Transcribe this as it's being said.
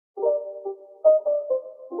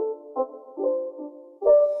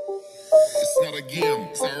not a game,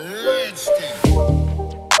 it's a rage thing.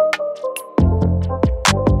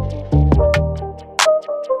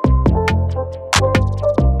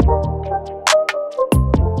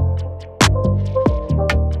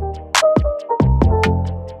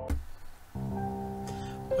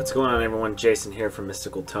 What's going on, everyone? Jason here from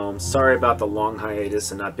Mystical Tomes. Sorry about the long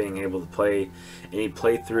hiatus and not being able to play any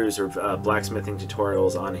playthroughs or blacksmithing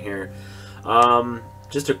tutorials on here.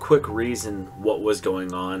 Just a quick reason what was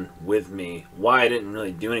going on with me. Why I didn't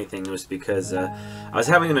really do anything was because I was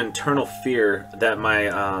having an internal fear that my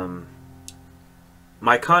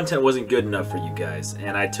content wasn't good enough for you guys,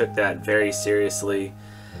 and I took that very seriously.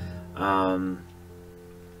 I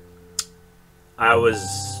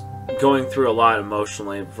was going through a lot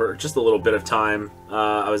emotionally for just a little bit of time.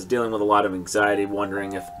 I was dealing with a lot of anxiety,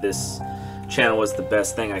 wondering if this channel was the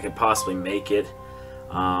best thing I could possibly make it.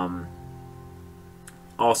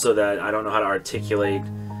 Also, that I don't know how to articulate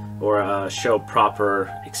or show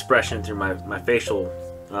proper expression through my facial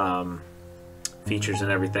features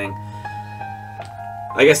and everything.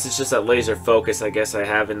 I guess it's just that laser focus I guess I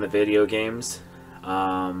have in the video games.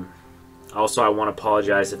 Also, I want to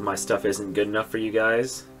apologize if my stuff isn't good enough for you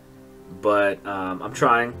guys. But I'm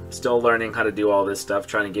trying, still learning how to do all this stuff,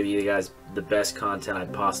 trying to give you guys the best content I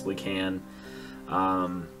possibly can.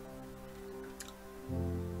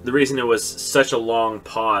 The reason it was such a long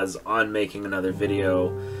pause on making another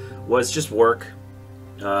video was just work.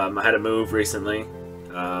 I had to move recently.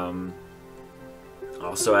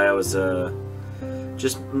 Also, I was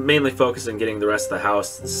just mainly focused on getting the rest of the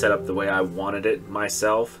house set up the way I wanted it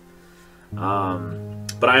myself. But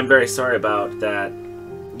I'm very sorry about that.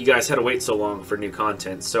 You guys had to wait so long for new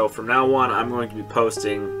content. So from now on, I'm going to be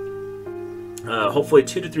posting hopefully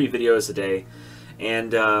 2 to 3 videos a day,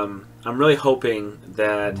 and I'm really hoping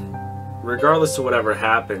that regardless of whatever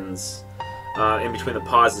happens in between the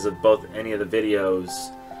pauses of both any of the videos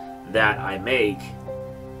that I make,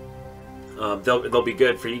 they'll be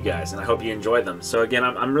good for you guys, and I hope you enjoy them. So again,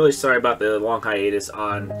 I'm really sorry about the long hiatus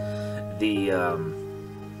on the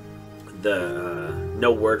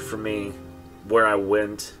no word from me where I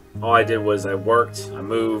went. All I did was I worked, I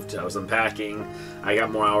moved, I was unpacking, I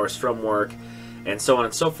got more hours from work, and so on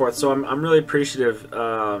and so forth. So I'm really appreciative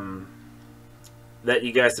that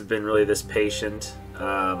you guys have been really this patient.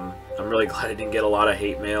 I'm really glad I didn't get a lot of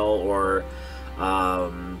hate mail or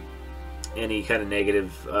any kind of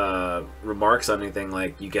negative remarks on anything,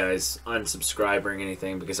 like you guys unsubscribing or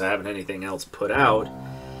anything, because I haven't anything else put out.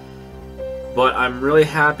 But I'm really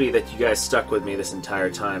happy that you guys stuck with me this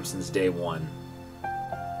entire time since day one.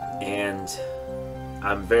 And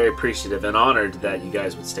I'm very appreciative and honored that you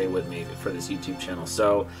guys would stay with me for this YouTube channel.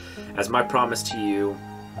 So, as my promise to you,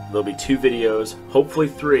 there'll be 2 videos, hopefully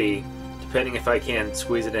 3, depending if I can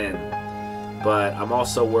squeeze it in. But I'm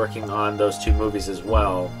also working on those 2 movies as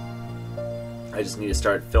well. I just need to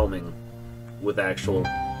start filming with actual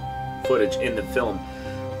footage in the film.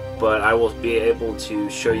 But I will be able to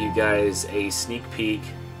show you guys a sneak peek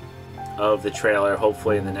of the trailer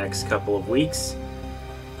hopefully in the next couple of weeks.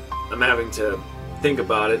 I'm having to think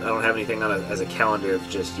about it. I don't have anything on as a calendar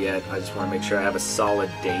just yet. I just want to make sure I have a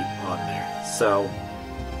solid date on there. So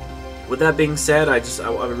with that being said, I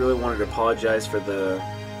really wanted to apologize for the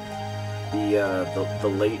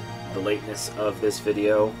lateness of this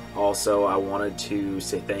video. Also, I wanted to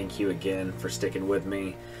say thank you again for sticking with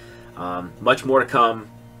me. Much more to come,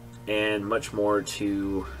 and much more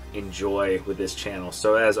to enjoy with this channel.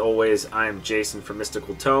 So as always, I am Jason from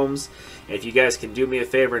Mystical Tomes, and if you guys can do me a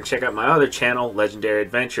favor and check out my other channel, Legendary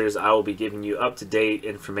Adventures, I will be giving you up-to-date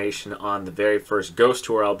information on the very first ghost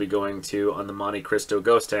tour I'll be going to on the Monte Cristo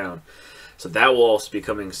Ghost Town. So that will also be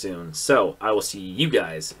coming soon. So I will see you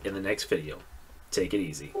guys in the next video. Take it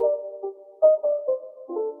easy.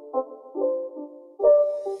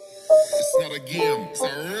 It's not a game, it's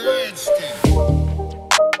a rage thing.